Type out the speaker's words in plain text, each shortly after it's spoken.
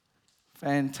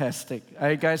Fantastic.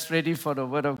 Are you guys ready for the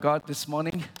Word of God this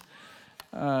morning?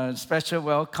 Special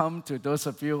welcome to those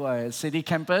of you who are at City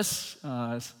Campus.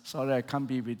 Sorry I can't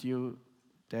be with you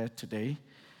there today,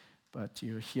 but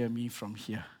you hear me from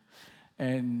here.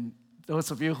 And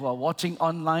those of you who are watching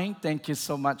online, thank you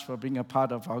so much for being a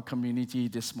part of our community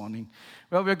this morning.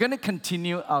 Well, we're going to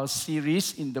continue our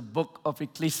series in the book of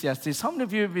Ecclesiastes. How many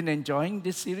of you have been enjoying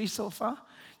this series so far?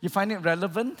 You find it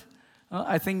relevant?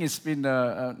 I think it's been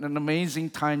an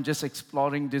amazing time just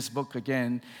exploring this book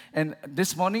again. And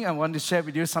this morning, I want to share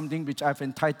with you something which I've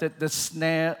entitled The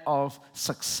Snare of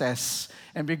Success.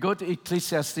 And we go to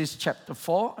Ecclesiastes chapter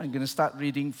 4. I'm going to start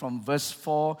reading from verse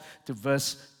 4 to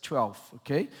verse 12,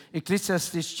 okay?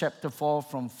 Ecclesiastes chapter 4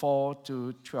 from 4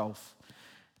 to 12.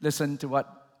 Listen to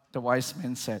what the wise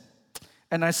man said.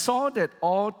 And I saw that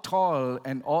all toil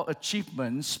and all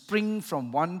achievement spring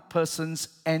from one person's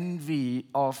envy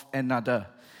of another.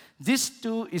 This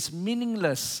too is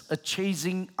meaningless, a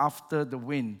chasing after the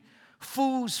wind.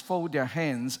 Fools fold their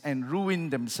hands and ruin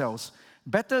themselves.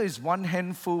 Better is one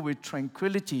handful with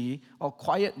tranquility or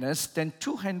quietness than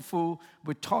two handfuls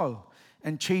with toil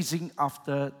and chasing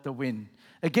after the wind.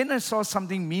 Again, I saw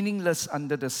something meaningless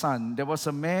under the sun. There was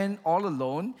a man all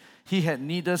alone. He had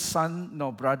neither son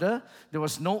nor brother. There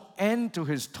was no end to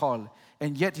his toil,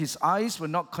 and yet his eyes were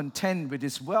not content with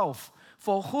his wealth.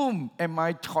 For whom am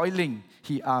I toiling,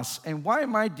 he asked, and why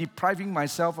am I depriving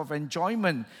myself of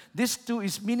enjoyment? This too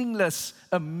is meaningless,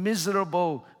 a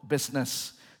miserable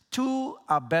business. Two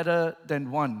are better than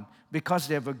one, because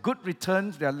they have a good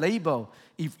return to their labor.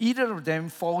 If either of them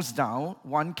falls down,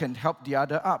 one can help the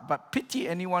other up. But pity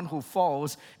anyone who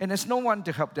falls, and there's no one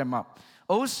to help them up.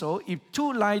 Also, if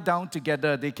two lie down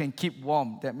together, they can keep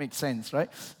warm. That makes sense, right?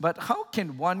 But how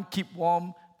can one keep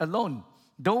warm alone?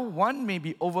 Though one may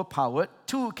be overpowered,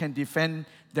 two can defend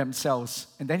themselves.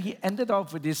 And then he ended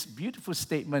off with this beautiful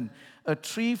statement: a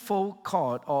threefold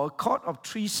cord, or a cord of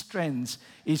three strands,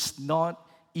 is not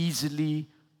easily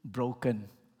broken.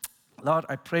 Lord,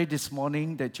 I pray this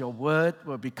morning that your word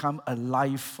will become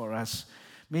alive for us.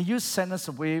 May you send us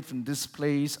away from this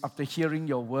place after hearing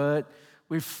your word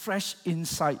with fresh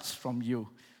insights from you,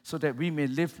 so that we may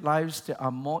live lives that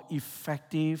are more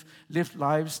effective, live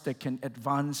lives that can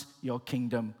advance your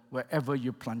kingdom wherever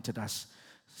you planted us.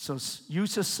 So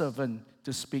use your servant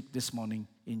to speak this morning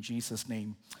in Jesus'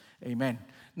 name. Amen.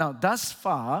 Now, thus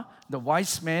far, the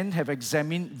wise men have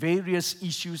examined various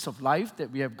issues of life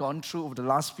that we have gone through over the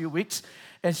last few weeks,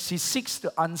 as he seeks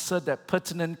to answer that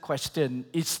pertinent question: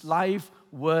 is life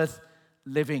worth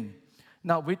living?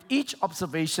 Now, with each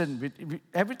observation,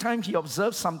 every time he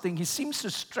observes something, he seems to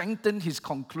strengthen his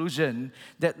conclusion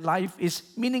that life is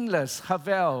meaningless,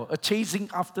 havel, a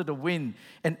chasing after the wind,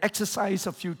 an exercise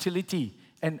of futility.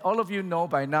 And all of you know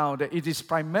by now that it is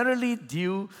primarily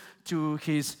due to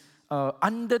his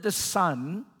under the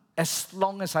sun, as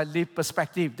long as I live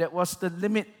perspective. That was the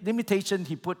limitation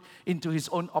he put into his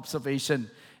own observation.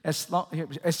 As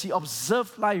he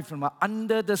observed life from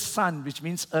under the sun, which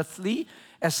means earthly,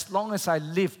 as long as I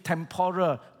live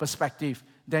temporal perspective,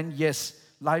 then yes,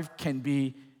 life can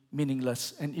be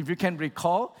meaningless. And if you can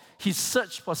recall, his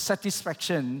search for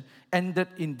satisfaction ended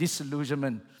in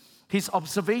disillusionment. His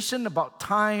observation about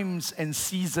times and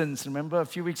seasons, remember a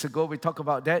few weeks ago we talked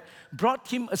about that, brought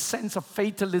him a sense of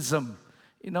fatalism.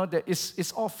 You know, that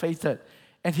it's all fated.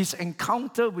 And his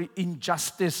encounter with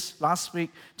injustice last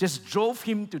week just drove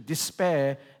him to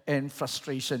despair and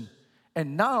frustration.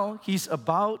 And now he's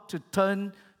about to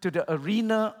turn to the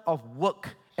arena of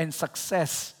work and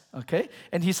success, okay?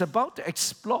 And he's about to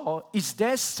explore, is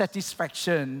there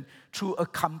satisfaction through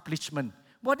accomplishment?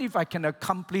 What if I can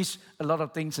accomplish a lot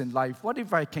of things in life? What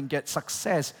if I can get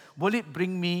success? Will it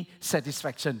bring me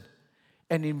satisfaction?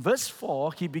 And in verse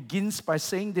 4, he begins by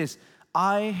saying this: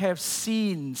 I have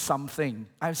seen something.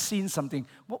 I've seen something.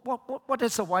 What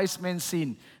has a wise man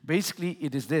seen? Basically,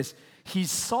 it is this. He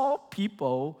saw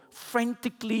people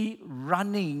frantically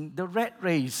running the rat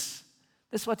race.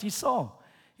 That's what he saw.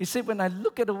 He said, when I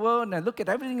look at the world and I look at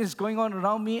everything that's going on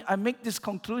around me, I make this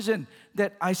conclusion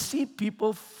that I see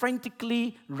people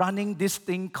frantically running this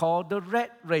thing called the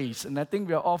rat race. And I think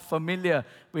we are all familiar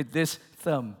with this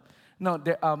term. Now,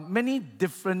 there are many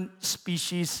different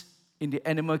species in the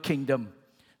animal kingdom.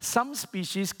 Some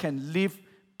species can live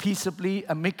peaceably,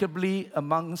 amicably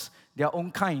amongst their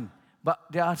own kind. But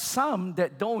there are some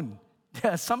that don't.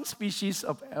 There are some species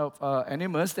of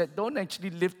animals that don't actually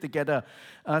live together.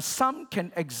 Some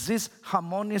can exist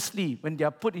harmoniously when they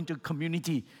are put into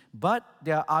community. But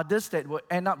there are others that will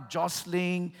end up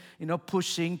jostling,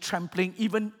 pushing, trampling,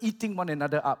 even eating one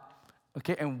another up.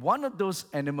 Okay, and one of those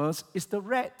animals is the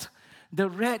rat. The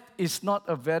rat is not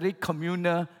a very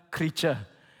communal creature.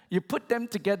 You put them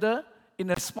together in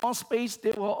a small space,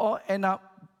 they will all end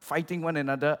up fighting one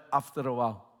another after a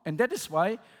while. And that is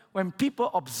why when people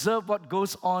observe what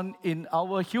goes on in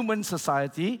our human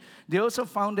society, they also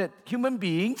found that human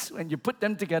beings, when you put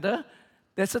them together,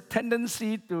 there's a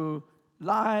tendency to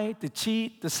lie, to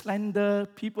cheat, to slander.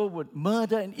 People would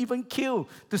murder and even kill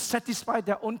to satisfy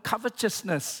their own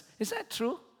covetousness. Is that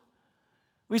true?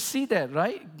 We see that,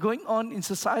 right, going on in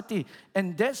society.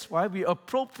 And that's why we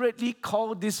appropriately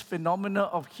call this phenomena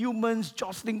of humans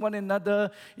jostling one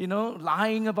another,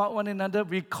 lying about one another,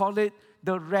 we call it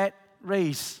the rat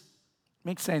race.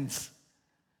 Makes sense?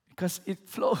 Because it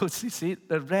flows, you see,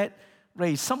 the rat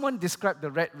race. Someone described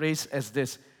the rat race as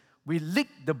this. We lick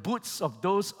the boots of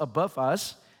those above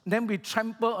us, and then we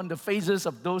trample on the faces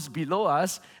of those below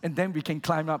us, and then we can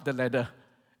climb up the ladder.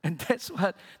 And that's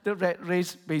what the rat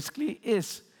race basically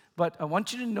is. But I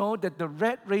want you to know that the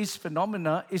rat race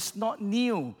phenomena is not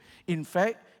new. In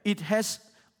fact, it has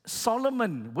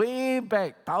Solomon, way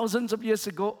back, thousands of years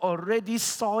ago, already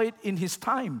saw it in his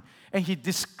time. And he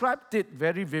described it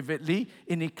very vividly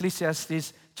in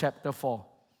Ecclesiastes chapter 4.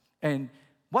 And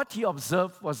what he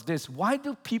observed was this. Why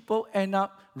do people end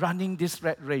up running this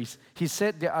rat race? He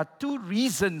said there are two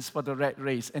reasons for the rat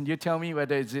race. And you tell me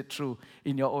whether is it true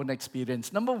in your own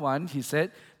experience. Number one, he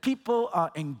said, people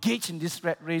are engaged in this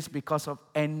rat race because of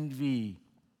envy.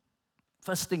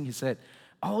 First thing he said,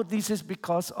 all this is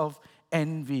because of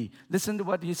envy. Listen to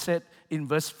what he said in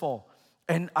verse 4.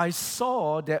 And I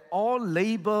saw that all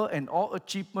labor and all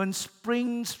achievement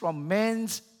springs from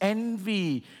man's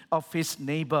envy of his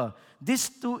neighbor. This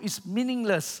too is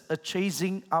meaningless, a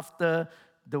chasing after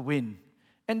the wind.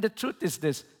 And the truth is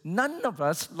this, none of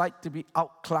us like to be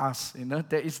outclassed.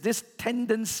 There is this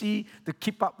tendency to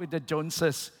keep up with the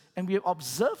Joneses. And we have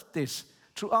observed this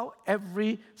throughout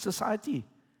every society.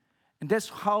 And that's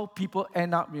how people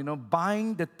end up,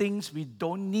 buying the things we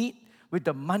don't need with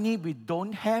the money we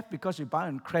don't have because we buy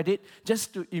on credit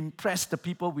just to impress the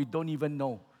people we don't even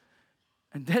know.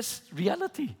 And that's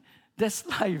reality. That's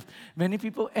life. Many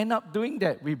people end up doing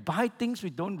that. We buy things we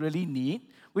don't really need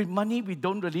with money we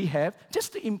don't really have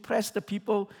just to impress the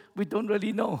people we don't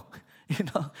really know.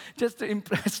 Just to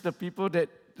impress the people that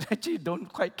actually don't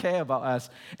quite care about us.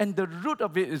 And the root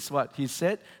of it is what? He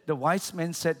said, the wise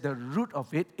man said, the root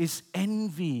of it is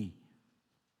envy.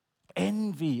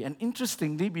 Envy. And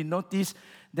interestingly, we notice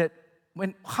that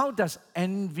how does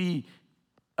envy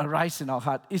arise in our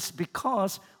heart? It's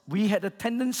because we had a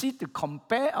tendency to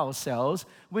compare ourselves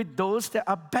with those that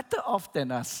are better off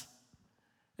than us.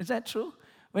 Is that true?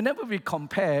 Whenever we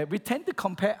compare, we tend to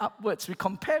compare upwards. We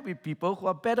compare with people who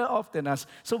are better off than us.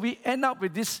 So we end up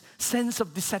with this sense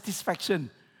of dissatisfaction.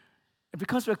 And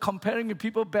because we're comparing with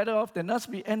people better off than us,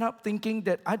 we end up thinking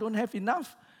that I don't have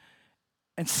enough.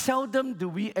 And seldom do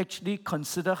we actually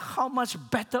consider how much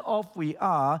better off we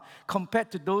are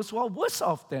compared to those who are worse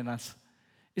off than us.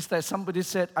 It's like somebody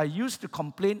said, I used to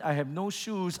complain I have no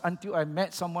shoes until I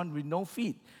met someone with no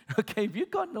feet. Okay, if you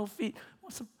got no feet,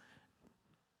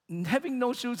 having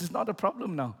no shoes is not a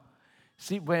problem now.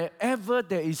 See, wherever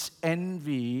there is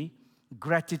envy,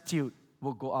 gratitude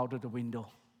will go out of the window.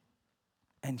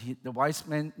 And the wise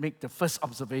man made the first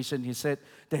observation. He said,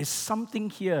 there is something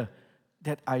here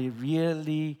that I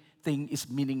really think is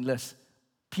meaningless.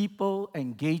 People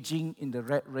engaging in the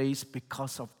rat race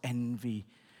because of envy.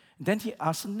 Then he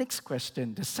asked the next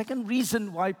question. The second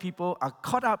reason why people are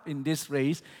caught up in this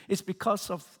race is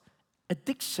because of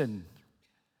addiction.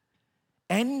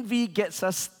 Envy gets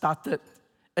us started.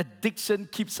 Addiction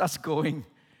keeps us going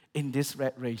in this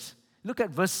rat race. Look at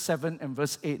verse 7 and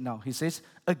verse 8 now. He says,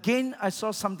 again I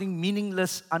saw something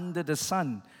meaningless under the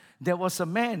sun. There was a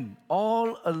man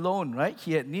all alone, right?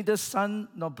 He had neither son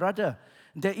nor brother.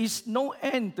 There is no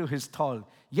end to his toil,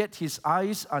 yet his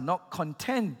eyes are not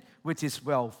content with his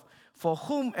wealth. For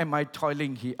whom am I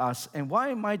toiling, he asked, and why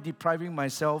am I depriving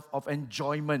myself of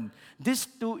enjoyment? This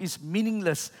too is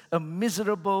meaningless, a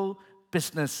miserable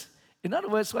business. In other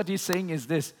words, what he's saying is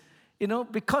this,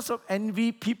 because of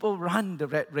envy, people run the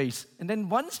rat race. And then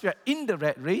once we are in the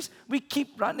rat race, we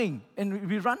keep running. And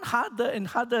we run harder and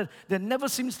harder. There never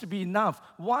seems to be enough.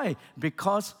 Why?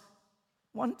 Because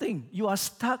one thing, you are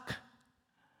stuck.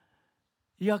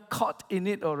 You are caught in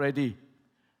it already.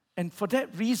 And for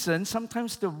that reason,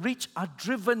 sometimes the rich are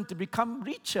driven to become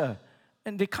richer.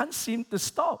 And they can't seem to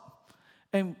stop.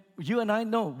 And you and I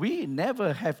know, we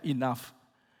never have enough.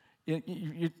 I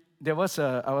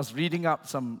was reading up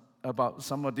some about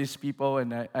some of these people,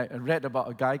 and I read about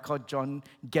a guy called John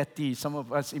Getty. Some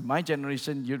of us in my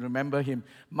generation, you remember him,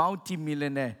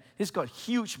 multi-millionaire. He's got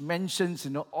huge mansions,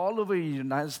 all over the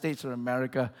United States or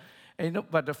America. And,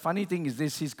 but the funny thing is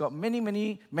this, he's got many,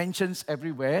 many mansions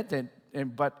everywhere,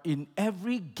 but in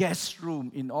every guest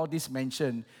room in all these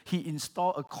mansions, he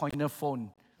installed a corner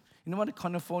phone. You know what a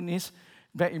corner phone is?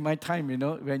 Back in my time,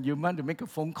 when you want to make a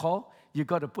phone call, you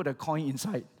got to put a coin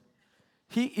inside.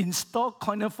 He installed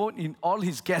corner phone in all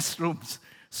his guest rooms,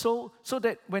 so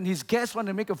that when his guests want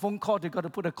to make a phone call, they got to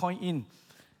put a coin in.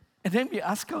 And then we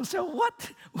ask ourselves,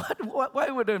 why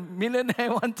would a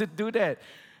millionaire want to do that?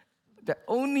 The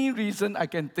only reason I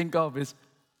can think of is,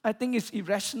 I think it's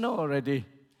irrational already.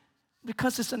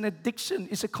 Because it's an addiction,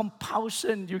 it's a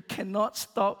compulsion. You cannot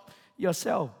stop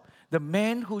yourself. The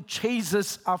man who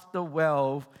chases after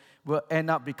wealth will end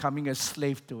up becoming a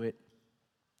slave to it.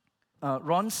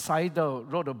 Ron Seidel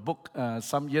wrote a book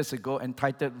some years ago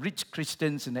entitled Rich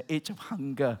Christians in the Age of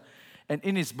Hunger. And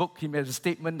in his book, he made a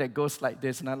statement that goes like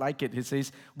this, and I like it. He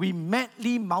says, "We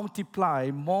madly multiply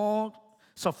more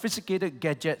sophisticated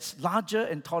gadgets, larger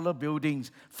and taller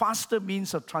buildings, faster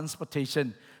means of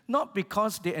transportation, not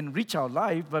because they enrich our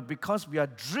life, but because we are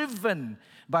driven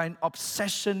by an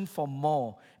obsession for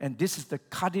more." And this is the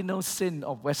cardinal sin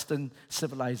of Western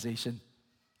civilization.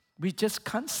 We just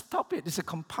can't stop it. It's a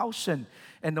compulsion.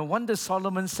 And no wonder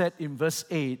Solomon said in verse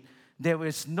 8, "There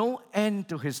is no end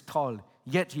to his toil,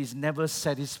 yet he is never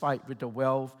satisfied with the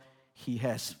wealth he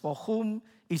has. For whom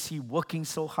is he working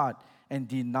so hard and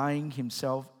denying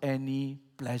himself any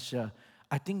pleasure?"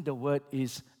 I think the word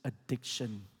is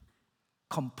addiction,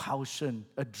 compulsion,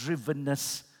 a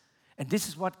drivenness. And this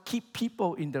is what keeps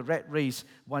people in the rat race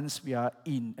once we are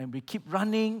in. And we keep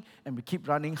running, and we keep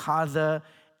running harder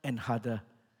and harder.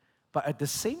 But at the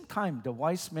same time, the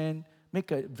wise man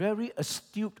make a very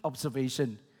astute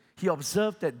observation. He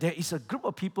observed that there is a group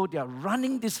of people, they are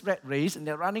running this rat race, and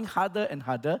they're running harder and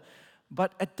harder.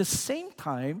 But at the same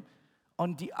time,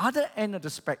 on the other end of the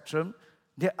spectrum,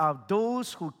 there are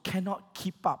those who cannot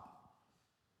keep up.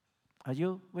 Are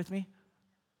you with me?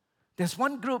 There's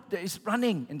one group that is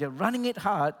running, and they're running it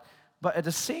hard, but at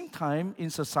the same time, in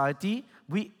society,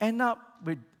 we end up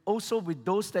also with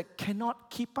those that cannot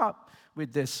keep up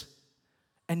with this.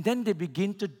 And then they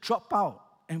begin to drop out,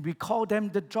 and we call them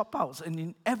the dropouts. And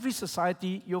in every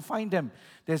society, you'll find them.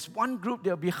 There's one group that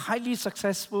will be highly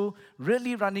successful,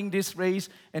 really running this race,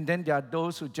 and then there are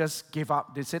those who just give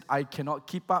up. They said, "I cannot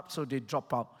keep up," so they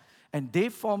drop out. And they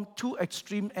form two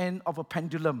extreme ends of a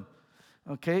pendulum,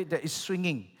 okay, that is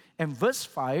swinging. And verse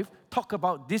 5 talk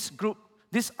about this group,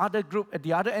 this other group at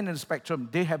the other end of the spectrum.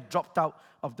 They have dropped out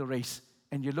of the race.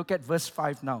 And you look at verse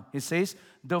 5 now. It says,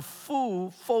 "The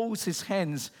fool folds his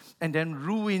hands and then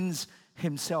ruins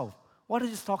himself." What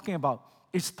is it talking about?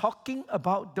 It's talking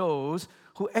about those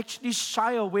who actually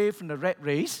shy away from the rat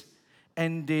race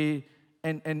and the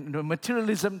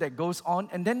materialism that goes on,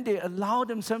 and then they allow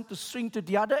themselves to swing to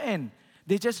the other end.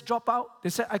 They just drop out. They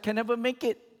say, "I can never make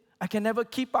it. I can never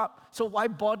keep up. So why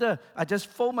bother? I just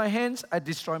fold my hands, I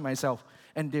destroy myself."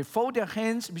 And they fold their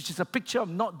hands, which is a picture of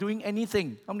not doing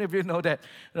anything. How many of you know that?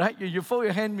 Right? You fold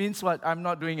your hand means what? I'm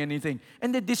not doing anything.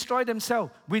 And they destroy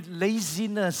themselves with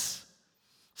laziness.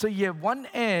 So you have one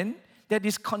end that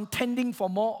is contending for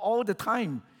more all the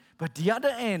time. But the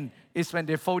other end is when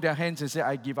they fold their hands and say,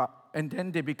 "I give up." And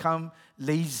then they become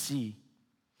lazy.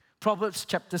 Proverbs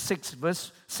chapter 6,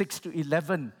 verse 6 to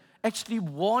 11 actually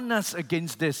warn us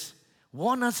against this.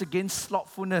 Warn us against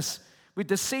slothfulness with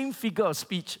the same figure of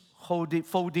speech,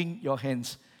 folding your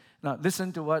hands. Now,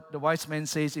 listen to what the wise man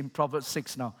says in Proverbs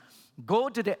 6 now. "Go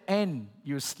to the end,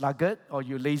 you sluggard," or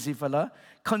you lazy fella.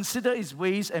 "Consider its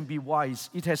ways and be wise.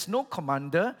 It has no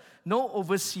commander, no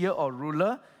overseer or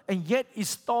ruler, and yet it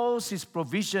stores his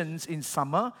provisions in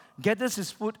summer, gathers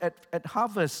his food at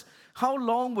harvest. How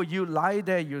long will you lie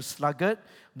there, you sluggard?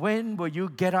 When will you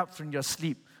get up from your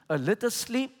sleep? A little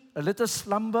sleep, a little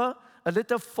slumber, a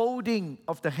little folding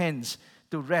of the hands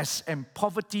to rest, and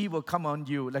poverty will come on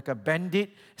you like a bandit,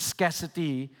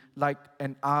 scarcity like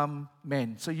an armed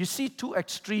man." So you see two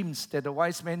extremes that the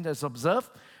wise man has observed.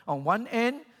 On one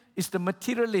end is the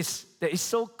materialist that is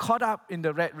so caught up in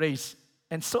the rat race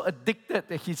and so addicted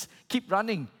that he's keep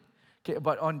running. Okay,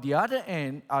 but on the other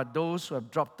end are those who have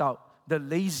dropped out, the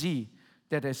lazy,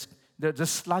 that is the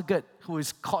sluggard who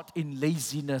is caught in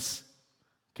laziness.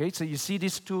 Okay, so you see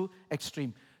these two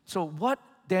extremes. So what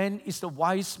then is the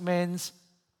wise man's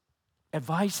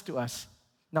advice to us?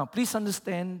 Now, please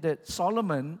understand that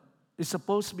Solomon is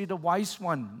supposed to be the wise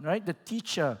one, right? The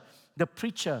teacher, the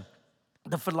preacher,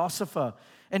 the philosopher.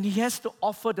 And he has to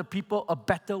offer the people a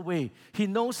better way. He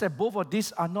knows that both of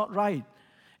these are not right.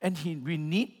 And we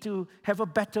need to have a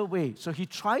better way. So he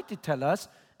tried to tell us,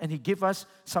 and he gave us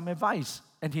some advice.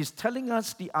 And he's telling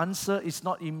us the answer is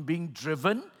not in being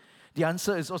driven. The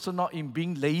answer is also not in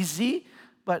being lazy.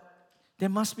 But there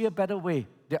must be a better way.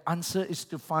 The answer is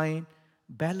to find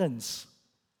balance.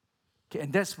 Okay,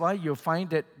 and that's why you'll find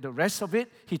that the rest of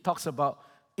it, he talks about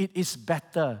it is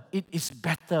better. It is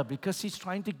better, because he's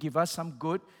trying to give us some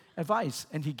good advice.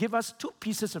 And he gave us 2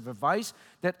 pieces of advice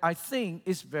that I think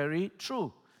is very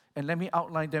true. And let me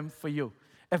outline them for you.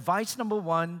 Advice number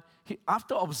 1,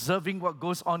 after observing what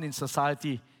goes on in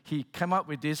society, he came up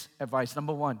with this advice.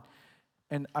 Number 1,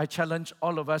 and I challenge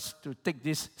all of us to take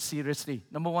this seriously.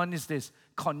 Number 1 is this: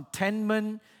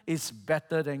 contentment is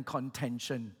better than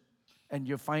contention. And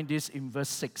you'll find this in verse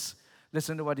 6.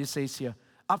 Listen to what he says here.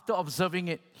 After observing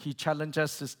it, he challenged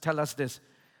us to tell us this: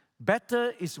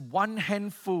 better is 1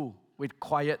 handful with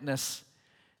quietness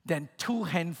than 2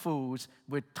 handfuls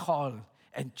with toil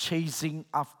and chasing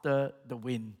after the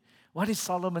wind. What is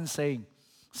Solomon saying?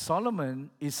 Solomon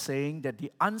is saying that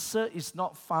the answer is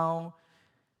not found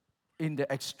in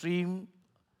the extreme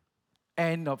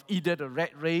end of either the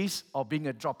rat race or being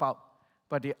a dropout,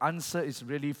 but the answer is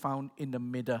really found in the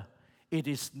middle. It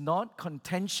is not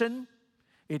contention,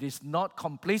 it is not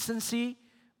complacency,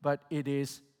 but it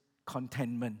is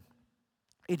contentment.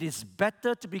 It is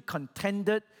better to be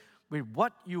contented with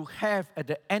what you have at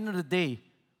the end of the day.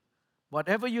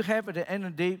 Whatever you have at the end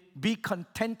of the day, be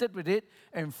contented with it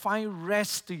and find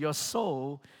rest to your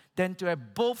soul than to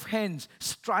have both hands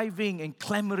striving and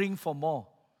clamoring for more.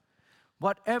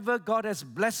 Whatever God has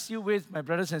blessed you with, my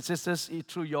brothers and sisters,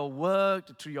 through your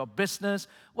work, through your business,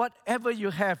 whatever you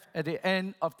have at the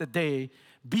end of the day,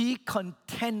 be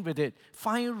content with it.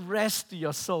 Find rest to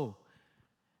your soul.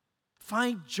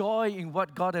 Find joy in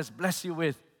what God has blessed you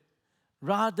with,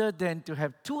 rather than to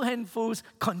have 2 handfuls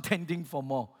contending for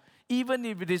more. Even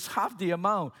if it is half the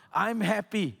amount, I'm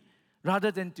happy, rather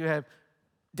than to have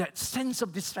that sense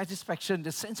of dissatisfaction,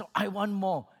 the sense of I want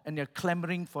more, and you're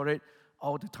clamoring for it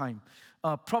all the time.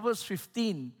 Proverbs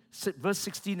 15, verse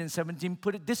 16 and 17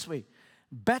 put it this way: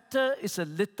 better is a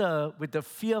little with the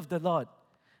fear of the Lord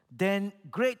than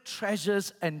great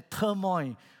treasures and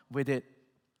turmoil with it.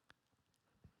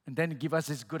 And then give us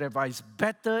this good advice: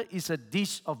 better is a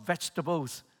dish of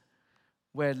vegetables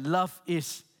where love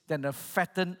is than a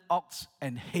fattened ox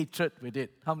and hatred with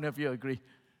it. How many of you agree?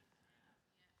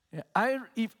 Yeah,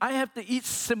 if I have to eat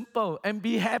simple and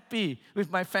be happy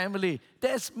with my family,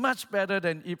 that's much better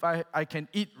than if I can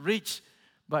eat rich,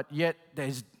 but yet there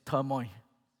is turmoil.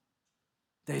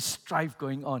 There is strife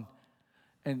going on.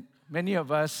 And many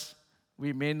of us,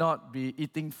 we may not be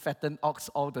eating fattened ox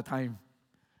all the time.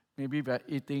 Maybe we're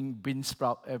eating bean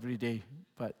sprout every day,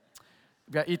 but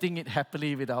we are eating it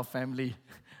happily with our family.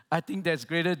 I think there's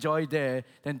greater joy there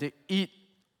than to eat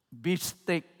beef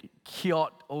steak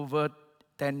cured over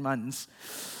 10 months,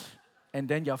 and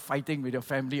then you're fighting with your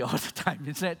family all the time.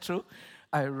 Isn't that true?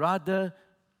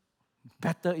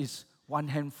 Better is 1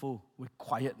 handful with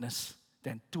quietness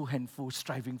than 2 handfuls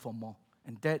striving for more.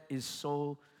 And that is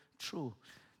so true.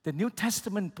 The New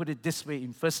Testament put it this way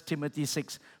in 1 Timothy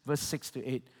 6, verse 6 to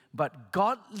 8. But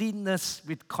godliness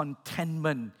with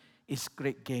contentment is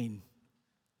great gain.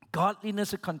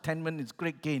 Godliness and contentment is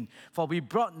great gain. For we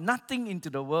brought nothing into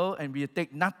the world, and we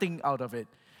take nothing out of it.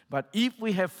 But if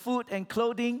we have food and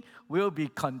clothing, we'll be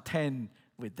content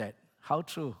with that. How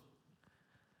true.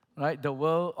 Right? The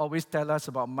world always tells us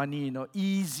about money,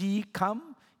 easy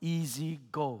come, easy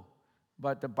go.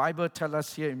 But the Bible tells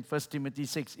us here in 1 Timothy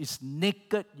 6, it's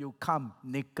naked you come,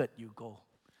 naked you go.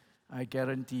 I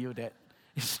guarantee you that.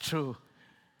 It's true.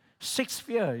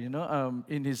 Shakespeare,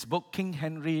 in his book King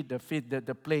Henry V,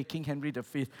 the play King Henry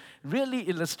V, really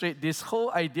illustrates this whole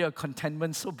idea of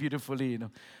contentment so beautifully.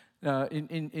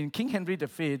 In King Henry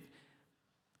V,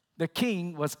 the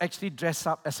king was actually dressed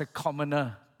up as a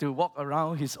commoner to walk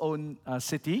around his own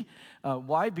city.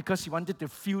 Why? Because he wanted to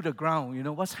feel the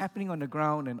ground, what's happening on the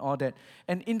ground and all that.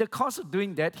 And in the course of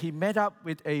doing that, he met up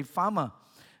with a farmer.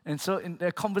 And so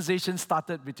the conversation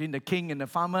started between the king and the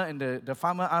farmer, and the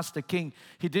farmer asked the king.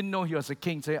 He didn't know he was a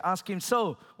king, so he asked him,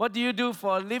 so, what do you do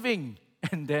for a living?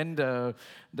 And then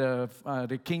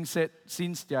the king said,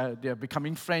 since they're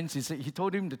becoming friends, he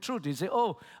told him the truth. He said,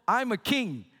 oh, I'm a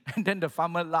king. And then the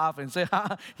farmer laughed and said,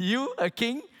 you a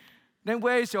king? Then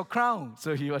where is your crown?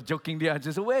 So he was jokingly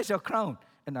answered, so where is your crown?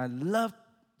 And I love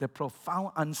the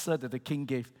profound answer that the king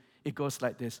gave. It goes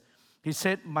like this. He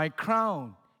said, my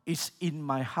crown is in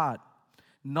my heart,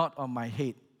 not on my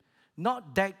head,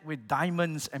 not decked with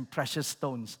diamonds and precious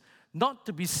stones, not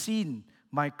to be seen,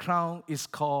 My crown is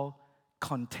called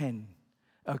content,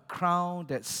 a crown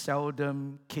that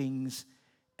seldom kings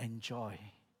enjoy.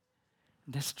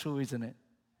 That's true, isn't it?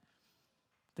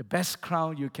 The best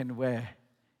crown you can wear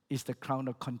is the crown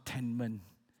of contentment.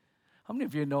 How many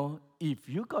of you know if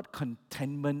you got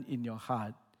contentment in your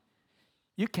heart,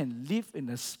 you can live in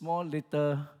a small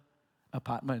little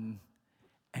apartment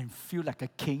and feel like a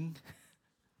king?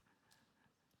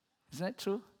 Is that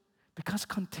true? Because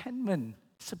contentment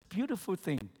is a beautiful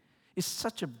thing. It's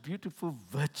such a beautiful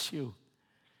virtue.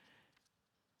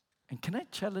 And can I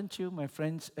challenge you, my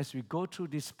friends, as we go through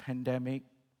this pandemic,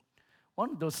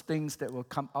 one of those things that will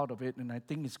come out of it, and I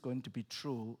think it's going to be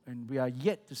true, and we are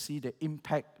yet to see the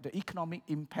impact, the economic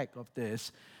impact of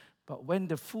this, but when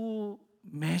the full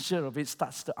measure of it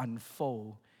starts to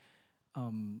unfold,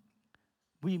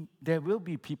 there will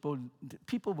be people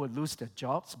will lose their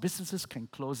jobs, businesses can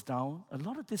close down, a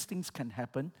lot of these things can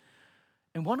happen,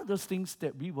 and one of those things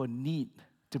that we will need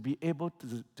to be able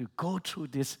to go through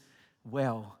this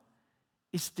well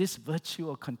is this virtue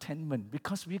of contentment,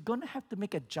 because we're going to have to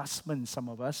make adjustments, some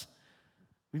of us.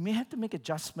 We may have to make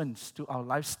adjustments to our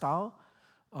lifestyle.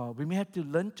 We may have to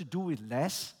learn to do with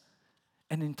less.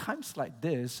 And in times like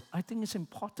this, I think it's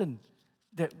important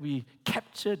that we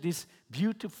capture this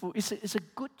beautiful, it's a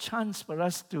good chance for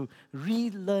us to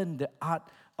relearn the art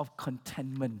of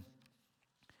contentment.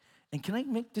 And can I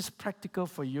make this practical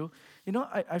for you? You know,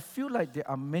 I feel like there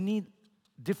are many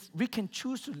we can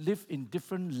choose to live in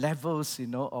different levels,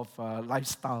 of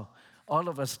lifestyle. All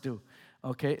of us do.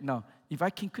 Okay, now, if I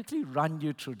can quickly run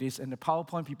you through this, and the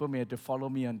PowerPoint people may have to follow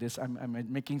me on this. I'm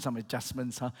making some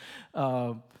adjustments.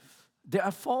 There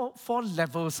are four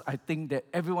levels, I think, that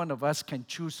every one of us can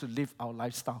choose to live our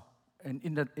lifestyle. And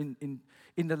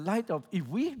in the light of, if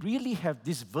we really have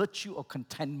this virtue of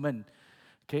contentment,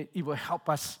 okay, it will help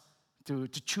us to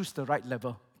choose the right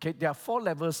level. Okay, there are 4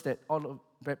 levels that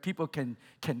people can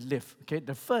live. Okay,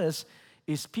 the first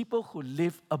is people who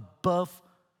live above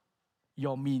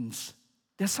your means.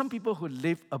 There are some people who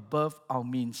live above our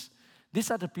means. These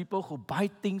are the people who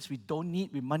buy things we don't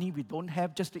need with money we don't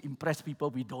have just to impress people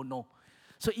we don't know.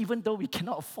 So even though we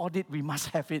cannot afford it, we must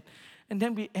have it. And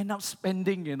then we end up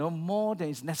spending, more than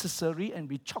is necessary, and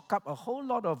we chalk up a whole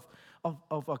lot of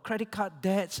credit card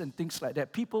debts and things like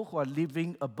that. People who are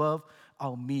living above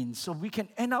our means. So we can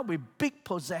end up with big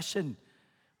possession,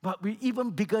 but with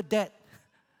even bigger debt.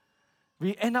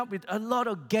 We end up with a lot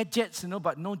of gadgets,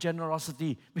 but no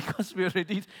generosity because we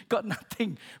already got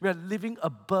nothing. We are living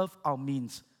above our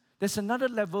means. There's another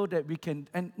level that we can,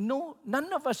 and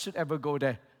none of us should ever go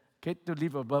there, okay, to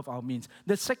live above our means.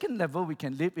 The second level we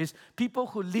can live is people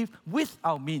who live with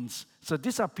our means. So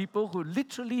these are people who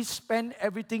literally spend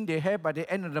everything they have by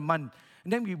the end of the month.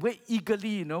 And then we wait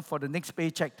eagerly, for the next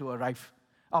paycheck to arrive.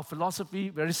 Our philosophy,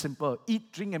 very simple.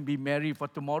 Eat, drink, and be merry, for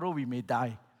tomorrow we may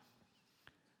die.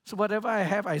 So whatever I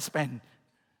have, I spend.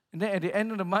 And then at the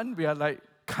end of the month, we are like,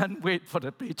 can't wait for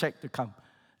the paycheck to come.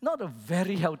 Not a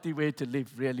very healthy way to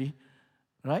live, really,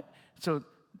 right? So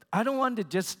I don't want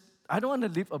to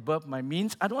live above my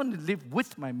means. I don't want to live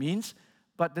with my means.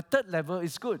 But the third level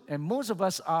is good. And most of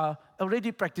us are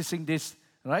already practicing this,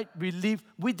 right? We live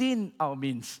within our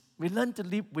means. We learn to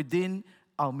live within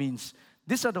our means.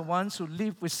 These are the ones who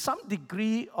live with some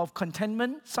degree of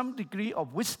contentment, some degree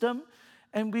of wisdom,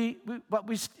 and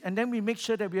then we make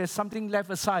sure that we have something left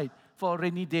aside for a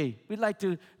rainy day. We like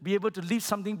to be able to leave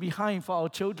something behind for our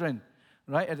children,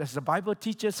 right? As the Bible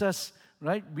teaches us,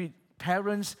 right?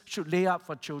 Parents should lay up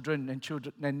for children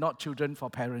and not children for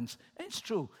parents. And it's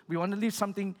true. We want to leave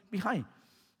something behind.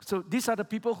 So these are the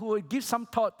people who will give some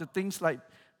thought to things like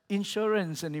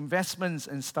insurance and investments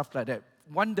and stuff like that.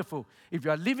 Wonderful. If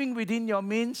you are living within your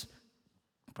means,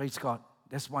 praise God.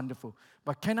 That's wonderful.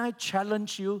 But can I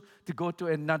challenge you to go to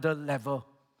another level?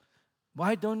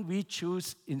 Why don't we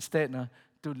choose instead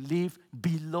to live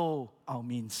below our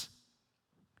means?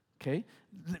 Okay?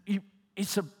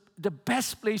 The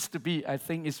best place to be, I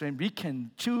think, is when we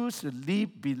can choose to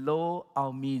live below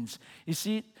our means. You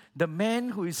see, the man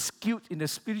who is skilled in the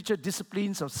spiritual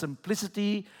disciplines of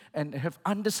simplicity and have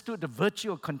understood the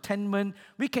virtue of contentment,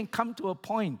 we can come to a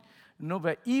point,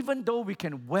 where even though we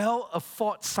can well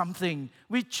afford something,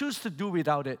 we choose to do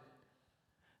without it.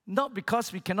 Not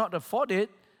because we cannot afford it,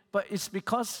 but it's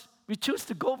because we choose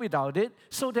to go without it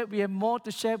so that we have more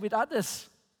to share with others.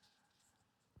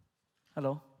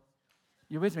 Hello?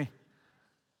 You with me?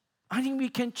 I think we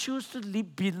can choose to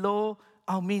live below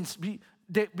our means.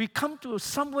 We come to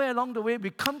somewhere along the way,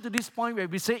 we come to this point where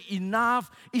we say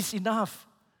enough is enough.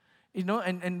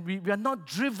 And we are not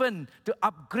driven to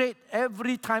upgrade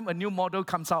every time a new model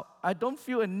comes out. I don't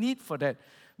feel a need for that.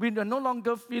 We are no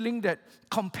longer feeling that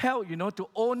compelled, to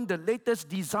own the latest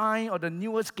design or the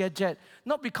newest gadget.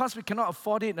 Not because we cannot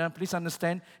afford it, please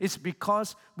understand. It's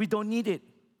because we don't need it.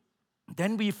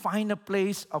 Then we find a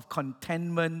place of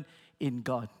contentment in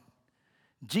God.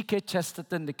 G.K.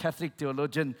 Chesterton, the Catholic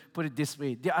theologian, put it this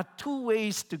way. There are two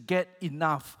ways to get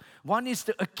enough. One is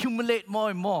to accumulate more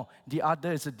and more. The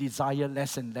other is to desire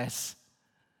less and less.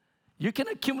 You can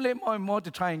accumulate more and more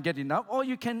to try and get enough, or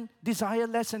you can desire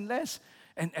less and less.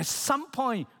 And at some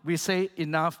point, we say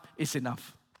enough is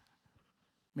enough.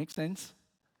 Make sense?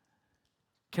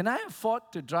 Can I afford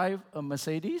to drive a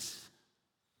Mercedes?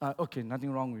 Okay,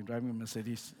 nothing wrong with driving a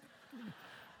Mercedes.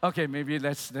 Okay, maybe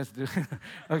let's do it.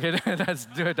 Okay, let's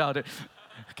do it without it.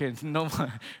 Okay, no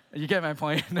more. You get my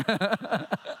point.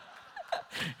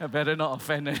 I better not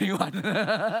offend anyone.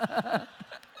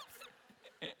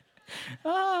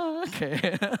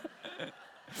 Okay.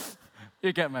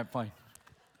 You get my point.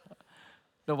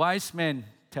 The wise men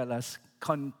tell us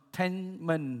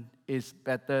contentment is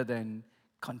better than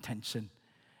contention.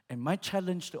 And my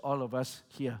challenge to all of us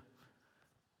here,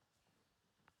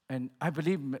 and I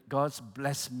believe God's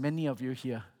blessed many of you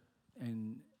here,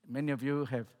 and many of you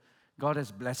God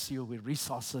has blessed you with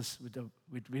resources,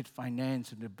 with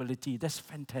finance, with ability. That's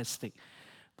fantastic.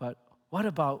 But what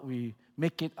about we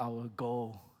make it our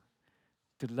goal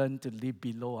to learn to live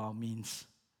below our means?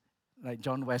 Like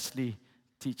John Wesley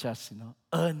teach us,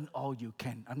 earn all you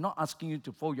can. I'm not asking you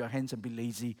to fold your hands and be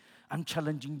lazy. I'm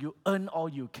challenging you, earn all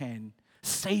you can,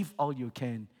 save all you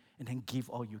can, and then give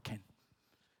all you can.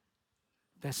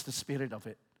 That's the spirit of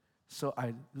it. So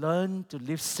I learn to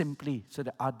live simply so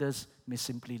that others may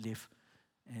simply live.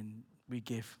 And we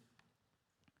give.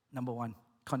 Number one,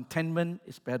 contentment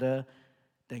is better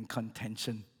than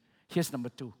contention. Here's number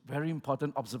two, very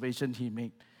important observation he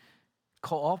made.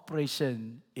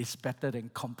 Cooperation is better than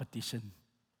competition.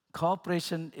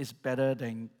 Cooperation is better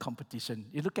than competition.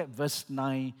 You look at verse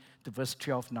 9 to verse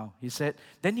 12 now. He said,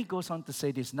 then he goes on to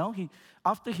say this. Now,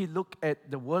 after he looked at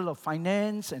the world of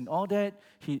finance and all that,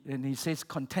 he says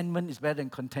contentment is better than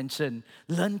contention.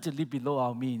 Learn to live below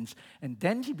our means. And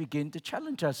then he began to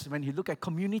challenge us when he looked at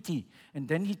community. And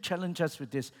then he challenged us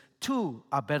with this. Two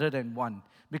are better than one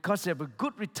because they have a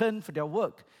good return for their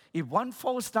work. If one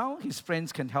falls down, his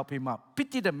friends can help him up.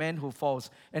 Pity the man who falls,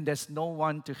 and there's no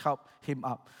one to help him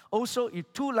up. Also,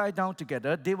 if two lie down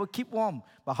together, they will keep warm.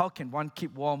 But how can one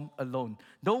keep warm alone?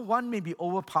 Though one may be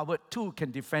overpowered, two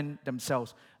can defend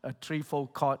themselves. A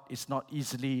threefold cord is not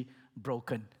easily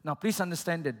broken. Now, please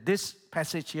understand that this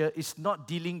passage here is not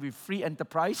dealing with free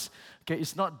enterprise. Okay,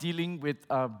 it's not dealing with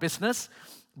business,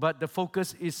 but the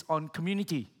focus is on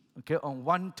community. Okay, on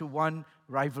one-to-one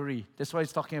rivalry. That's what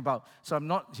he's talking about. So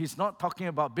he's not talking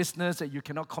about business that you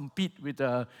cannot compete with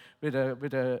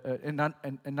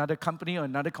another company or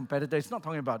another competitor. He's not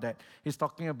talking about that. He's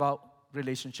talking about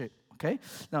relationship. Okay?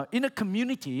 Now, in a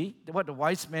community, what the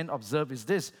wise men observe is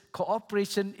this: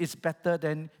 cooperation is better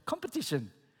than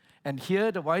competition. And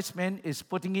here the wise man is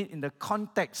putting it in the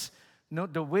context.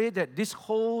 The way that this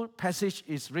whole passage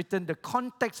is written, the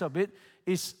context of it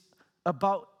is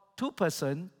about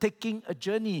two-person taking a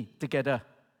journey together.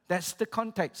 That's the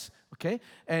context, okay?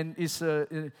 And it's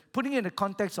putting it in the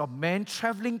context of men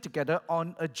traveling together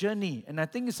on a journey. And I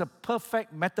think it's a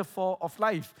perfect metaphor of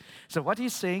life. So what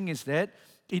he's saying is that,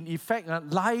 in effect,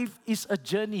 life is a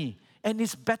journey. And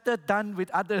it's better done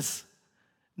with others,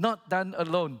 not done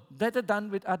alone. Better done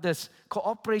with others.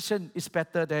 Cooperation is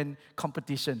better than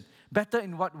competition. Better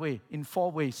in what way? In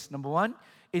four ways. Number one,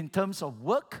 in terms of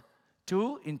work.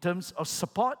 Two, in terms of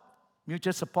support.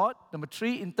 Mutual support. Number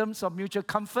three, in terms of mutual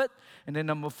comfort. And then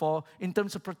number four, in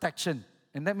terms of protection.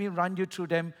 And let me run you through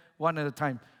them one at a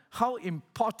time. How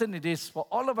important it is for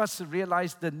all of us to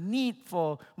realize the need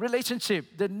for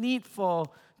relationship, the need for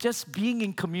just being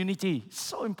in community.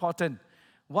 So important.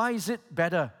 Why is it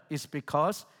better? It's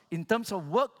because in terms of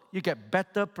work, you get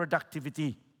better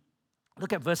productivity.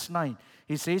 Look at verse 9.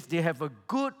 He says they have a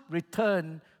good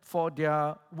return for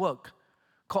their work.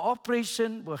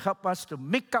 Cooperation will help us to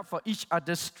make up for each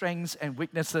other's strengths and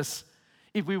weaknesses.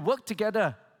 If we work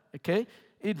together, okay,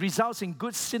 it results in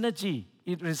good synergy.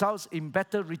 It results in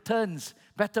better returns,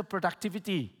 better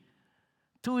productivity.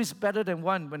 Two is better than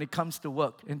one when it comes to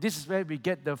work. And this is where we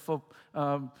get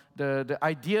the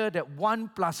idea that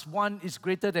 1 + 1 is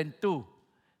greater than 2.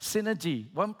 Synergy,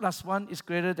 1 + 1 is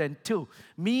greater than 2.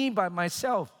 Me by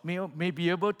myself may be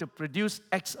able to produce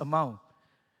X amount.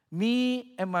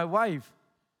 Me and my wife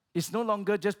is no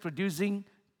longer just producing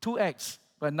 2x,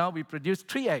 but now we produce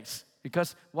 3x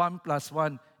because 1 +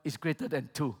 1 is greater than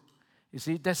 2. You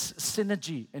see, that's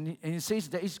synergy. And he says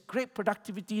there is great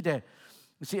productivity there.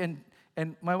 You see, and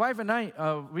And my wife and I,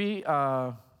 we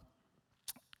are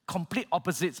complete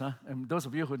opposites. And those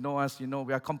of you who know us, you know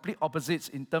we are complete opposites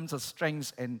in terms of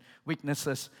strengths and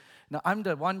weaknesses. Now, I'm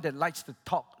the one that likes to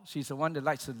talk. She's the one that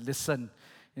likes to listen.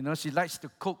 You know, she likes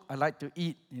to cook. I like to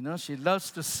eat. You know, she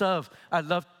loves to serve. I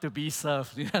love to be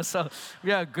served. You know, so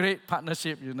we are a great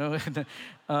partnership, you know.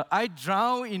 I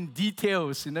drown in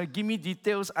details. You know, give me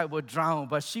details, I will drown.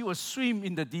 But she will swim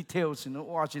in the details. You know,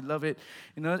 oh, she love it.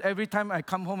 You know, every time I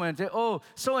come home and say, oh,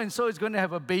 so-and-so is going to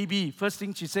have a baby. First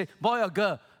thing she say, boy or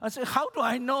girl? I say, how do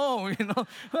I know? You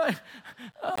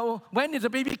know, when is the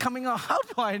baby coming out? How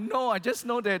do I know? I just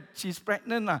know that she's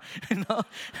pregnant. You know,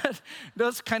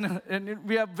 those kind of, and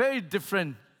we are very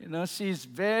different. You know, she's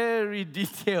very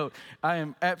detailed. I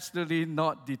am absolutely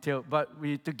not detailed. But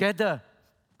we together,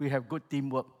 we have good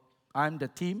teamwork. I'm the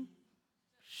team.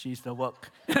 She's the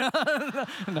work.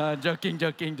 No, joking.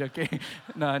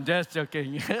 No, just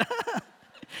joking.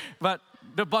 But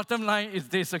the bottom line is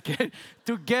this, okay?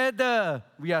 Together,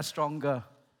 we are stronger.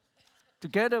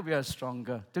 Together, we are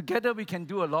stronger. Together, we can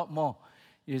do a lot more,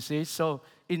 you see. So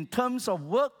in terms of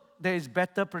work, there is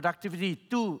better productivity.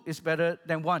 2 is better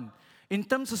than 1. In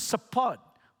terms of support,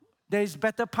 there is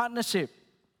better partnership.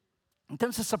 In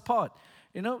terms of support,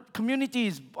 you know, community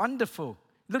is wonderful.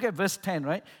 Look at verse 10,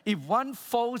 right? If one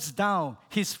falls down,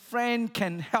 his friend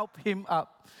can help him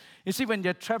up. You see, when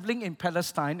you're traveling in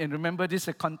Palestine, and remember this is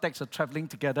the context of traveling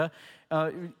together,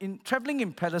 traveling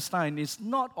in Palestine is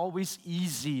not always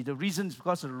easy. The reason is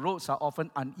because the roads are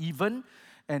often uneven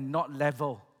and not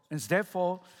level. It's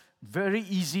therefore very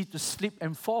easy to slip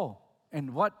and fall.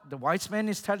 And what the wise man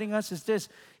is telling us is this: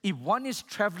 if one is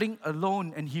traveling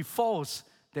alone and he falls,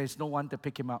 there is no one to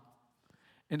pick him up.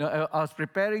 You know, I was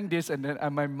preparing this, and then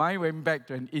my mind went back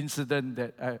to an incident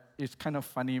that is kind of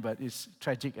funny, but it's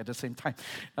tragic at the same time.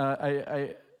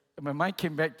 My mind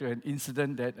came back to an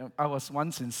incident that I was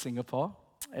once in Singapore,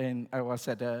 and I was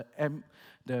at the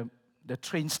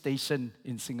train station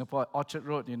in Singapore, Orchard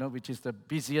Road, you know, which is the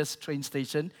busiest train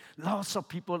station. Lots of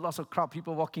people, lots of crowd,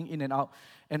 people walking in and out.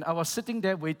 And I was sitting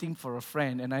there waiting for a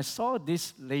friend, and I saw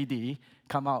this lady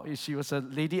come out. She was a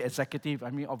lady executive. I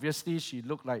mean, obviously, she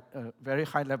looked like a very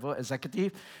high-level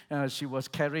executive. She was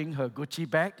carrying her Gucci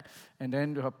bag, and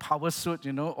then her power suit,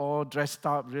 you know, all dressed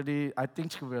up, really. I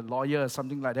think she was a lawyer or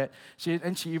something like that. She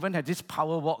even had this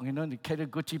power walk, you know, to carry a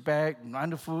Gucci bag,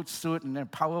 wonderful suit, and then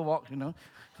power walk, you know.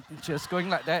 And she was going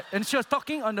like that. And she was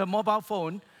talking on the mobile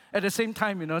phone at the same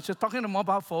time, you know. She was talking on the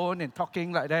mobile phone and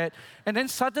talking like that. And then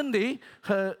suddenly,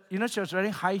 she was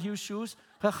wearing high-heel shoes.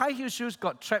 Her high-heel shoes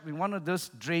got trapped in one of those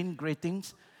drain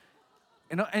gratings,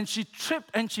 you know, and she tripped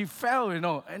and she fell, you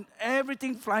know, and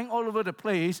everything flying all over the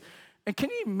place. And can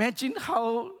you imagine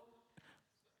how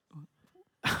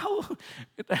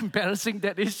embarrassing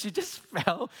that is? She just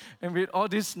fell, and with all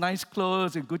these nice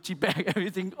clothes and Gucci bag,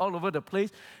 everything all over the place.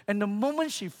 And the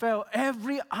moment she fell,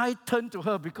 every eye turned to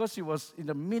her because she was in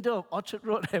the middle of Orchard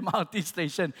Road MRT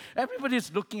station.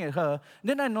 Everybody's looking at her.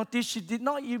 Then I noticed she did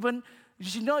not even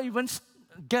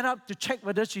get up to check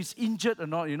whether she's injured or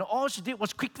not. You know, all she did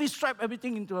was quickly strap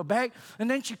everything into her bag, and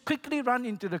then she quickly ran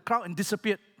into the crowd and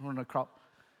disappeared from the crowd.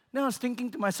 Then I was thinking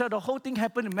to myself, the whole thing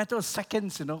happened in a matter of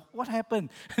seconds, you know. What happened?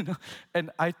 You know? And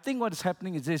I think what is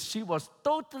happening is this: she was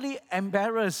totally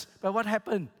embarrassed by what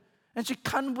happened, and she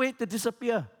can't wait to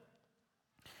disappear.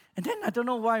 And then I don't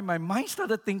know why, my mind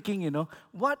started thinking, you know,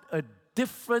 what a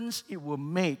difference it would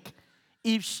make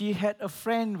if she had a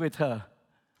friend with her.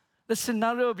 The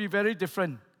scenario would be very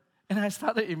different. And I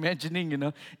started imagining, you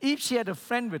know, if she had a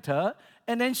friend with her,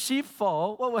 and then she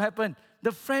fall, what will happen?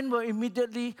 The friend will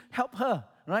immediately help her,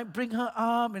 right? Bring her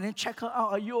up and then check her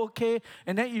out. Are you okay?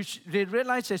 And then if they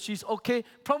realize that she's okay,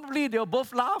 probably they'll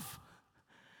both laugh.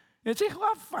 They say,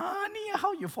 "What funny,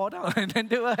 how you fall down?" And then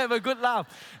they will have a good laugh.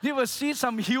 They will see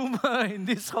some humor in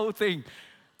this whole thing.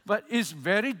 But it's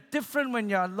very different when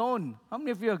you're alone. How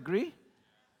many of you agree?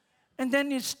 And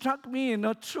then it struck me, you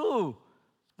know, true.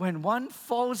 When one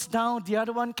falls down, the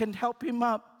other one can help him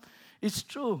up. It's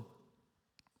true.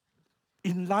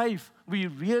 In life, we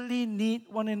really need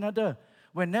one another.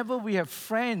 Whenever we have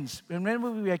friends, whenever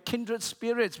we have kindred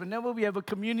spirits, whenever we have a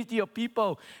community of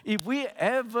people, if we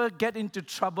ever get into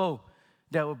trouble,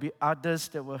 there will be others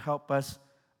that will help us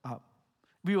up.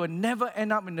 We will never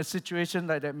end up in a situation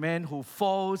like that man who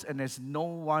falls and there's no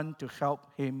one to help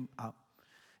him up.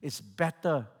 It's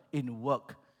better in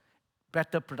work,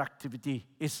 better productivity.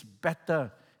 It's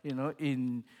better, you know,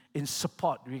 in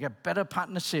support. We get better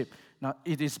partnership. Now,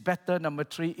 it is better, number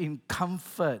 3, in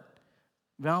comfort.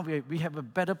 Well, we have a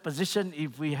better position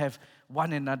if we have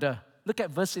one another. Look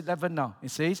at verse 11 now.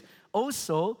 It says,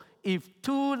 also, if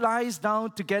two lies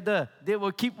down together, they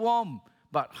will keep warm.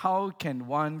 But how can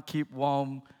one keep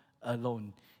warm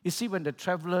alone? You see, when the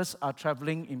travelers are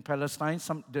traveling in Palestine,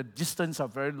 the distance are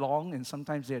very long, and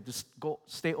sometimes they have to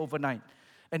stay overnight.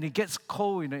 And it gets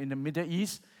cold in the Middle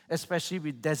East, especially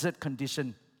with desert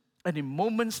condition. And in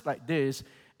moments like this,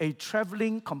 a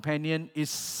traveling companion is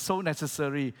so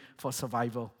necessary for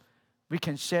survival. We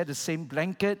can share the same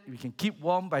blanket. We can keep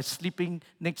warm by sleeping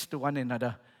next to one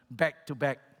another, back to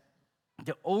back.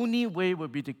 The only way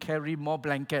would be to carry more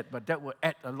blanket, but that will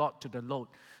add a lot to the load.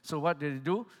 So what do they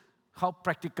do? How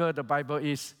practical the Bible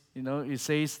is. It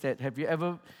says that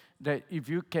if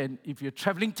you're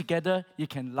traveling together, you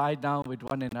can lie down with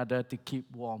one another to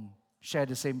keep warm. Share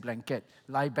the same blanket,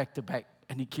 lie back to back,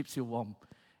 and it keeps you warm.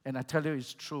 And I tell you,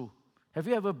 it's true. Have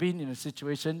you ever been in a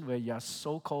situation where you are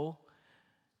so cold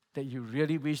that you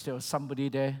really wish there was somebody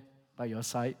there by your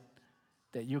side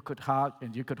that you could hug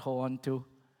and you could hold on to?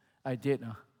 I did.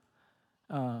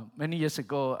 Many years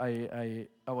ago, I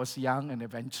was young and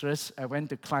adventurous. I went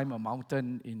to climb a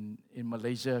mountain in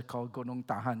Malaysia called Gunung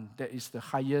Tahan. That is the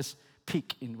highest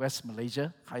peak in West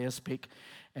Malaysia, highest peak.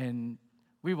 And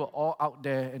we were all out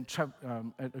there, and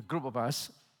a group of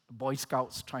us, Boy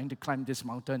Scouts, trying to climb this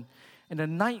mountain. And the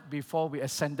night before we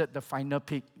ascended the final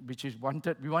peak, we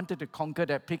wanted to conquer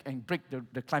that peak and break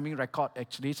the climbing record,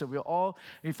 actually. So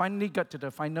we finally got to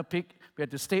the final peak. We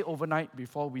had to stay overnight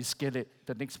before we scaled it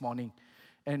the next morning.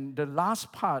 And the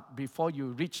last part before you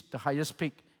reach the highest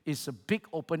peak is a big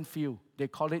open field. They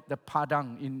call it the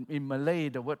Padang. In Malay,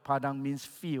 the word Padang means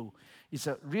field. It's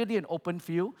really an open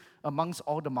field amongst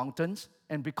all the mountains.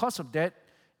 And because of that,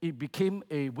 it became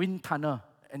a wind tunnel.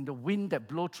 And the wind that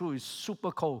blows through is super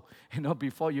cold,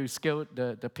 before you scale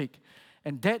the peak.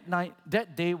 And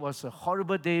that day was a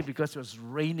horrible day because it was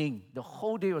raining. The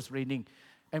whole day was raining.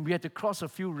 And we had to cross a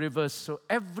few rivers, so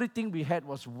everything we had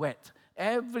was wet.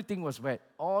 Everything was wet.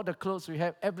 All the clothes we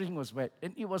had, everything was wet.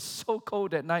 And it was so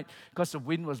cold that night because the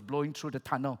wind was blowing through the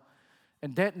tunnel.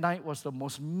 And that night was the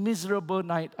most miserable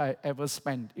night I ever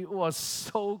spent. It was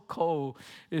so cold.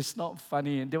 It's not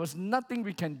funny. And there was nothing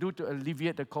we can do to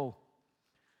alleviate the cold.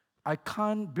 I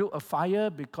can't build a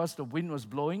fire because the wind was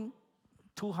blowing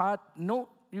too hard. No,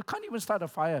 you can't even start a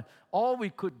fire. All we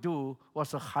could do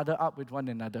was to huddle up with one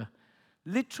another.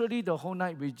 Literally the whole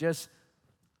night we just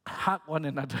hug one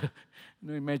another.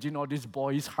 Imagine all these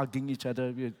boys hugging each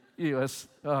other. It's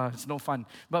no fun.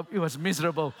 But it was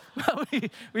miserable.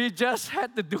 we just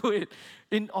had to do it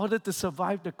in order to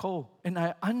survive the cold. And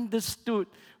I understood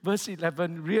verse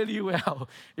 11 really well.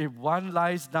 If one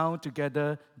lies down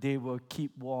together, they will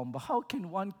keep warm. But how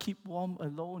can one keep warm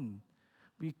alone?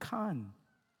 We can't.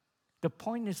 The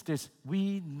point is this: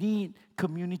 we need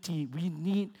community. We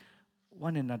need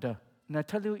one another. And I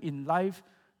tell you, in life,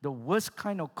 the worst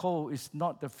kind of cold is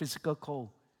not the physical cold.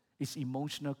 It's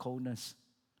emotional coldness.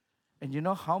 And you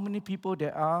know how many people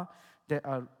there are that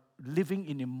are living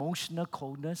in emotional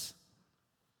coldness?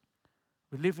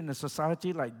 We live in a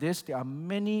society like this. There are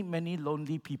many, many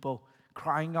lonely people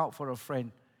crying out for a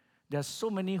friend. There are so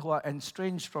many who are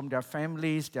estranged from their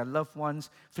families, their loved ones,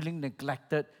 feeling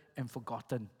neglected and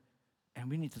forgotten. And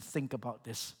we need to think about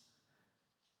this,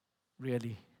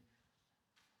 really.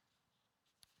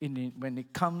 When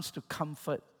it comes to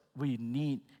comfort, we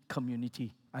need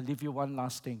community. I'll leave you one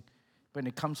last thing. When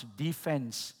it comes to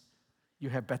defense, you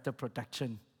have better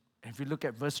protection. And if you look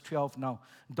at verse 12 now,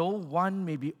 though one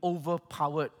may be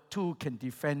overpowered, two can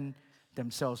defend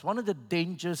themselves. One of the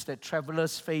dangers that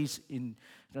travelers face in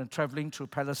traveling through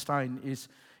Palestine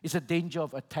is a danger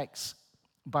of attacks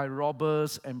by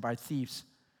robbers and by thieves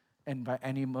and by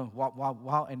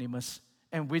wild animals.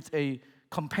 And with a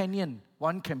companion,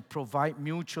 one can provide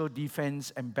mutual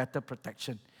defense and better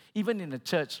protection. Even in the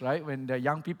church, right, when the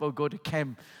young people go to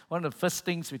camp, one of the first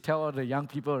things we tell all the young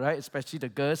people, right, especially the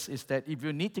girls, is that if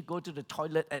you need to go to the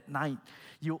toilet at night,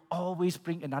 you always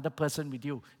bring another person with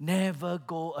you. Never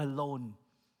go alone.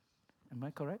 Am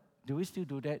I correct? Do we still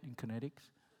do that in Kinetics?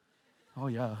 Oh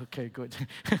yeah, okay, good.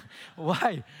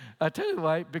 Why? I tell you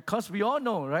why. Because we all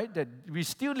know, right, that we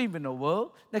still live in a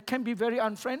world that can be very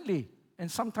unfriendly and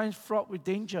sometimes fraught with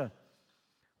danger.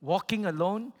 Walking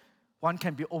alone, one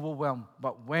can be overwhelmed.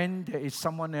 But when there is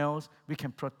someone else, we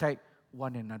can protect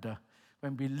one another.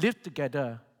 When we live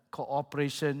together,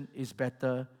 cooperation is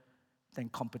better than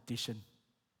competition.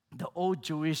 The old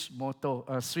Swedish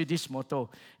motto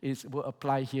will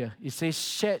apply here. It says,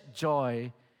 shared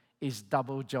joy is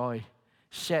double joy.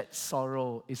 Shared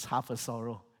sorrow is half a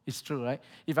sorrow. It's true, right?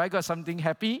 If I got something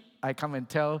happy, I come and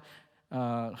tell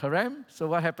Haram. So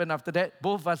what happened after that?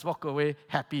 Both of us walk away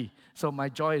happy. So my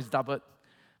joy is doubled.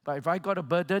 But if I got a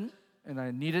burden and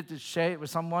I needed to share it with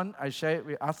someone, I share it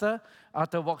with Arthur.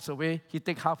 Arthur walks away. He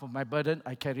takes half of my burden.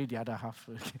 I carry the other half.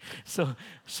 So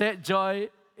shared joy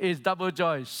is double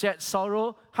joy. Shared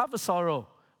sorrow, half a sorrow.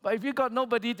 But if you got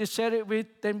nobody to share it with,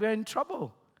 then we're in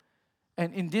trouble.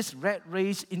 And in this rat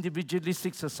race,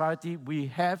 individualistic society, we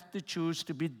have to choose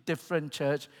to be different,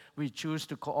 church. We choose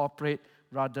to cooperate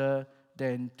rather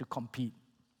than to compete.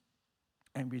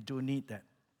 And we do need that.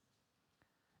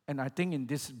 And I think in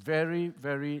this very,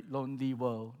 very lonely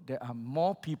world, there are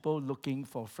more people looking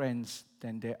for friends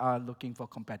than there are looking for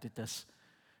competitors.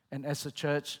 And as a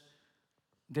church,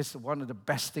 this is one of the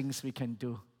best things we can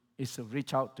do, is to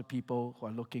reach out to people who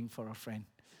are looking for a friend.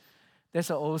 There's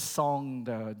an old song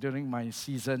during my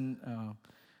season.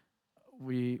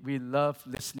 We love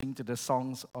listening to the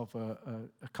songs of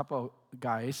a couple of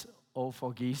guys, old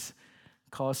fogies,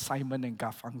 called Simon and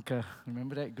Garfunkel.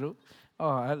 Remember that group? Oh,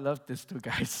 I love these two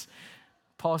guys.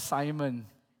 Paul Simon,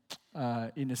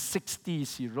 in the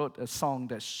 60s, he wrote a song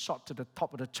that shot to the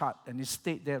top of the chart, and it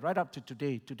stayed there right up to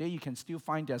today. Today, you can still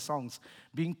find their songs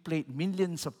being played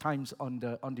millions of times on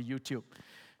the YouTube.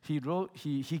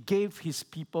 He gave his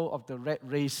people of the rat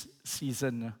race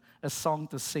season a song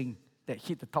to sing that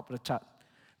hit the top of the chart.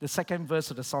 The second verse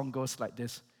of the song goes like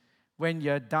this: when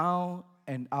you're down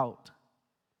and out,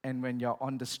 and when you're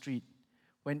on the street,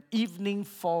 when evening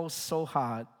falls so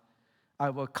hard,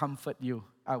 I will comfort you,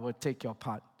 I will take your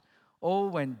part. Oh,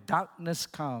 when darkness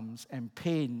comes and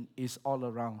pain is all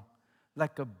around,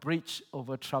 like a bridge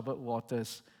over troubled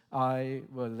waters, I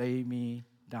will lay me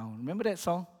down. Remember that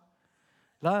song?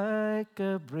 Like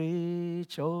a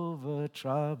bridge over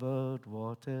troubled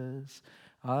waters,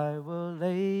 I will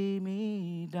lay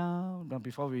me down. Now,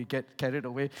 before we get carried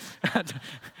away,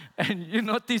 and you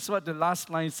notice what the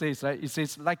last line says, right? It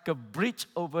says, like a bridge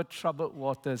over troubled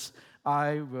waters,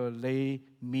 I will lay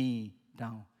me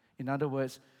down. In other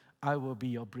words, I will be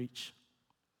your bridge.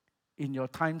 In your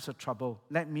times of trouble,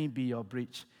 let me be your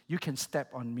bridge. You can step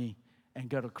on me and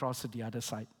get across to the other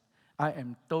side. I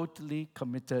am totally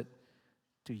committed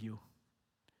to you.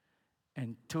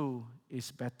 And two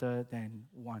is better than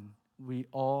one. We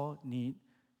all need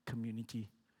community.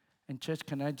 And church,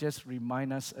 can I just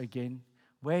remind us again,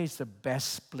 where is the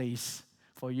best place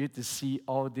for you to see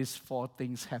all these four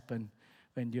things happen?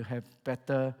 When you have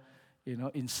better,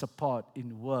 in support,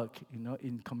 in work,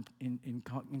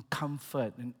 in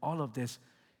comfort, and all of this.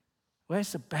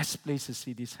 Where's the best place to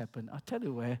see this happen? I'll tell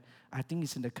you where. I think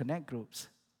it's in the Connect groups.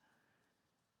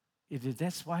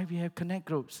 That's why we have Connect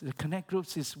groups. The Connect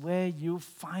groups is where you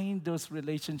find those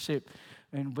relationships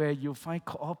and where you find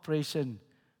cooperation.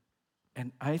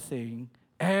 And I think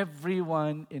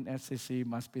everyone in FCC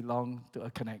must belong to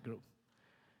a Connect group.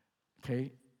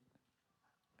 Okay?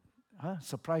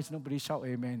 Surprised nobody shout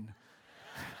amen.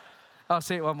 I'll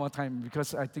say it one more time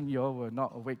because I think you all were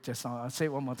not awake just now. I'll say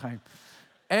it one more time.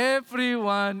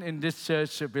 Everyone in this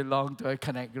church should belong to a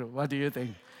Connect group. What do you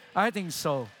think? I think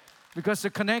so. Because the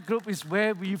Connect group is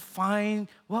where we find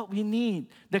what we need,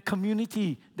 the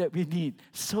community that we need,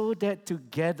 so that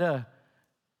together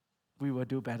we will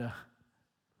do better.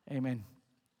 Amen.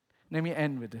 Let me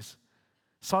end with this.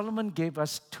 Solomon gave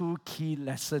us two key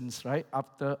lessons, right,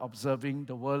 after observing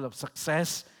the world of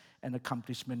success and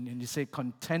accomplishment. And he said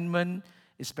contentment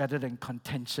is better than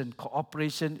contention.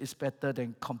 Cooperation is better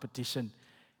than competition.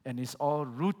 And it's all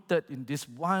rooted in this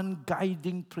one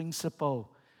guiding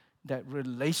principle that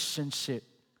relationship,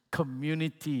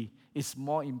 community is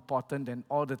more important than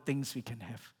all the things we can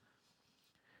have.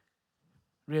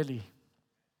 Really,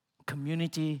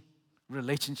 community,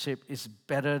 relationship is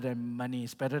better than money.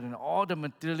 It's better than all the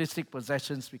materialistic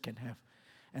possessions we can have.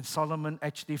 And Solomon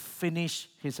actually finished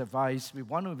his advice with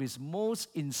one of his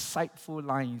most insightful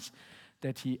lines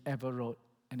that he ever wrote.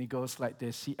 And it goes like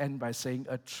this. He ends by saying,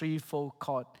 a threefold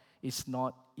cord is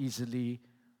not easily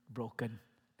broken.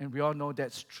 And we all know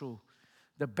that's true.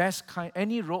 The best kind,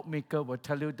 any rope maker will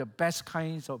tell you the best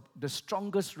kinds of, the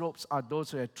strongest ropes are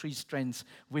those who have three strands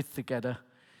with together.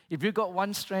 If you got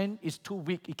one strand, it's too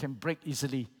weak, it can break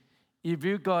easily. If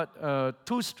you got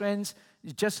two strands,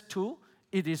 it's just two,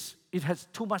 it has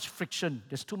too much friction,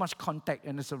 there's too much contact,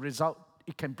 and as a result,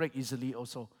 it can break easily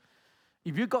also.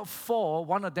 If you got four,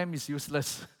 one of them is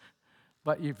useless.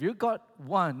 But if you got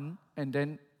one, and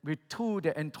then with two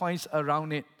that entwines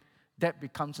around it, that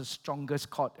becomes the strongest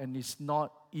cord and is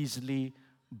not easily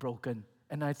broken.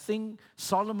 And I think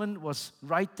Solomon was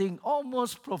writing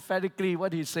almost prophetically.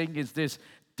 What he's saying is this: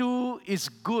 two is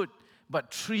good,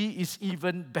 but three is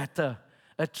even better.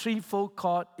 A threefold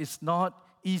cord is not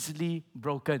easily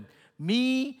broken.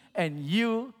 Me and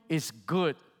you is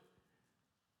good,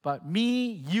 but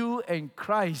me, you, and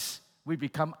Christ we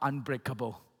become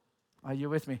unbreakable. Are you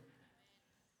with me?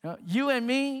 You and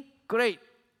me, great.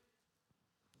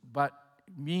 But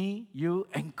me, you,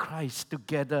 and Christ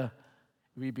together,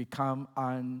 we become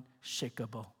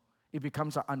unshakable. It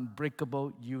becomes an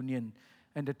unbreakable union.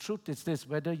 And the truth is this,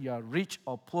 whether you are rich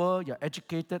or poor, you're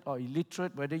educated or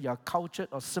illiterate, whether you're cultured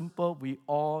or simple, we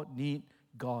all need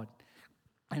God.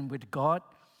 And with God,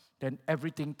 then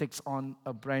everything takes on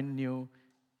a brand new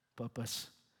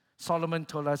purpose. Solomon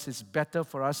told us it's better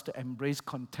for us to embrace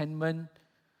contentment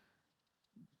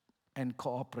and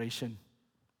cooperation.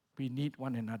 We need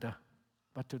one another.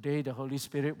 But today, the Holy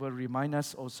Spirit will remind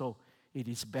us also it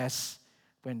is best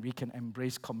when we can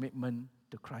embrace commitment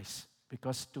to Christ.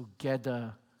 Because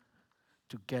together,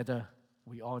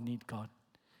 we all need God.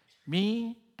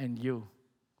 Me and you,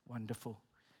 wonderful.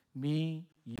 Me,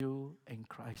 you, and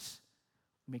Christ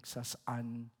makes us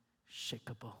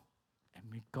unshakable. And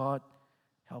may God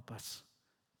help us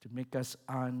to make us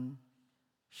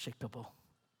unshakable.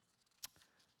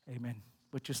 Amen.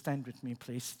 Would you stand with me,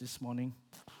 please, this morning?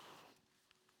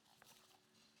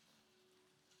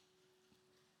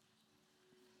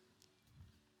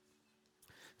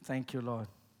 Thank you, Lord.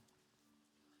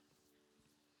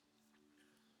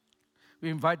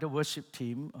 We invite the worship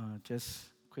team, just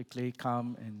quickly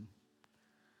come, and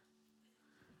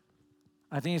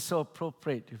I think it's so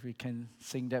appropriate if we can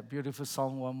sing that beautiful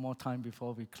song one more time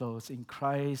before we close. In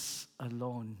Christ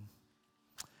alone.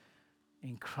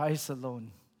 In Christ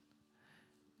alone.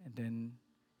 And then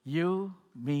you,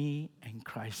 me, and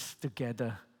Christ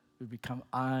together, we become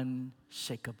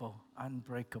unshakable,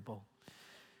 unbreakable.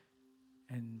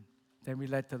 And then we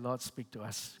let the Lord speak to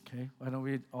us, okay? Why don't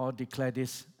we all declare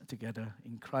this together?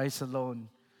 In Christ alone,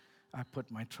 I put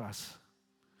my trust.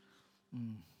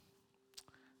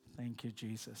 Thank you,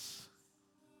 Jesus.